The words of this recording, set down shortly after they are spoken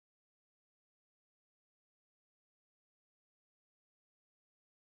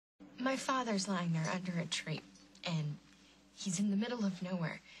My father's lying there under a tree, and he's in the middle of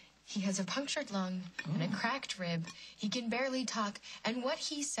nowhere. He has a punctured lung and a cracked rib. He can barely talk, and what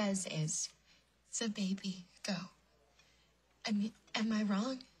he says is, "It's a baby, go." I mean, am I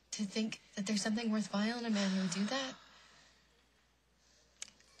wrong to think that there's something worthwhile in a man who would do that?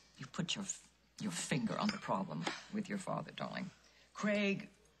 You put your finger on the problem with your father, darling. Craig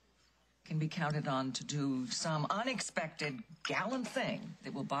can be counted on to do some unexpected, gallant thing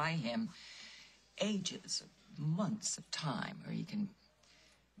that will buy him ages, months of time, or he can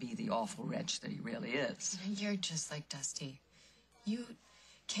be the awful wretch that he really is. You're just like Dusty. You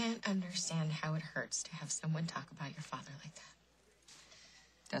can't understand how it hurts to have someone talk about your father like that.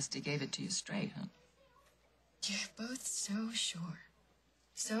 Dusty gave it to you straight, huh? You're both so sure.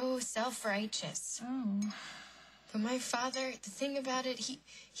 So self-righteous. Oh. But my father, the thing about it,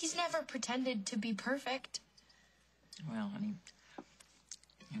 he's never pretended to be perfect. Well, honey,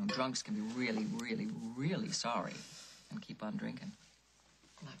 you know, drunks can be really, really, really sorry and keep on drinking.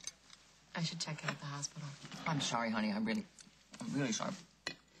 Look, I should check in at the hospital. I'm sorry, honey. I'm really sorry.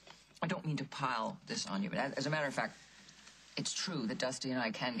 I don't mean to pile this on you, but as a matter of fact, it's true that Dusty and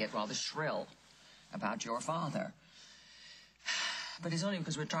I can get rather shrill about your father. But it's only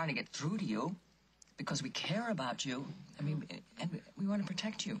because we're trying to get through to you, because we care about you. I mean, and we want to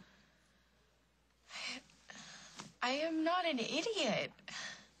protect you. I am not an idiot.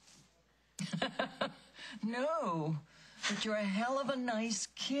 No, but you're a hell of a nice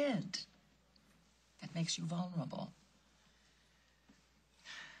kid. That makes you vulnerable.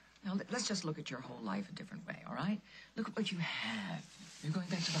 Now, let's just look at your whole life a different way, all right? Look at what you have. You're going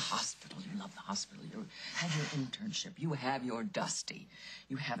back to the hospital. You love the hospital. You have your internship. You have your Dusty.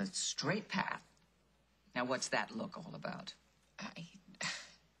 You have a straight path. Now, what's that look all about?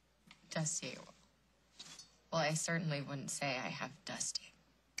 Dusty. Well, I certainly wouldn't say I have Dusty.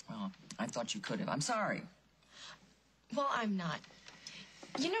 Well, I thought you could have. I'm sorry. Well, I'm not.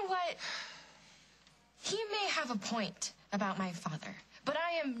 You know what? He may have a point about my father, but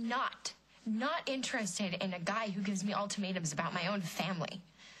I am not interested in a guy who gives me ultimatums about my own family.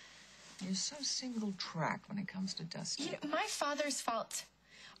 You're so single-track when it comes to Dusty. You know, my father's faults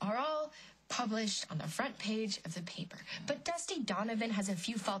are all published on the front page of the paper. But Dusty Donovan has a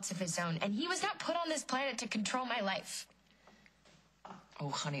few faults of his own, and he was not put on this planet to control my life. Oh,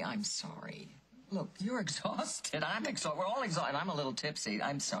 honey, I'm sorry. Look, you're exhausted. I'm exhausted. We're all exhausted. I'm a little tipsy.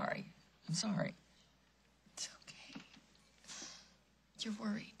 I'm sorry. I'm sorry. It's okay. You're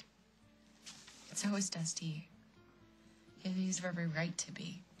worried. So is Dusty. He's every right to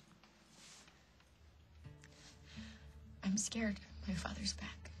be. I'm scared my father's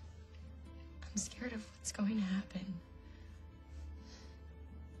back. I'm scared of what's going to happen.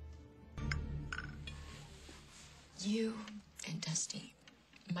 You and Dusty,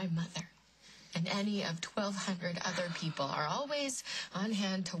 my mother, and any of 1,200 other people are always on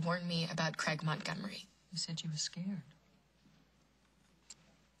hand to warn me about Craig Montgomery. You said you were scared.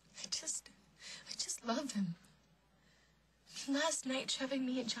 I just love him. Last night, shoving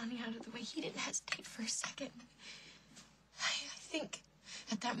me and Johnny out of the way, he didn't hesitate for a second. I think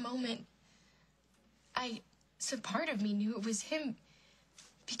at that moment, so part of me knew it was him,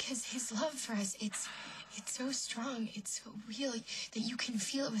 because his love for us, it's so strong, it's so real that you can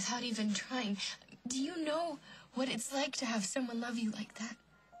feel it without even trying. Do you know what it's like to have someone love you like that?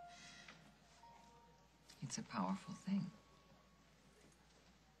 It's a powerful thing.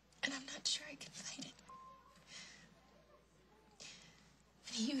 And I'm not sure I can fight it.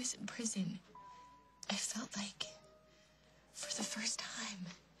 When he was in prison, I felt like, for the first time,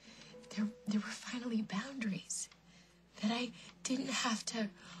 there were finally boundaries. That I didn't have to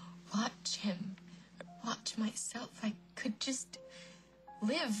watch him, or watch myself. I could just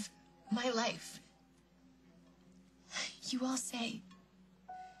live my life. You all say,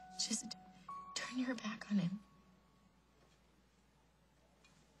 just turn your back on him.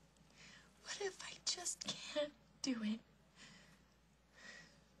 What if I just can't do it?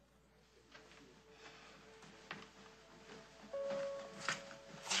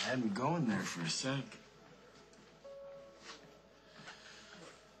 I had me going there for a sec.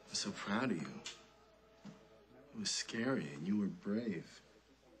 I'm so proud of you. It was scary, and you were brave.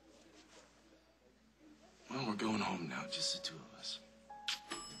 Well, we're going home now, just the two of us.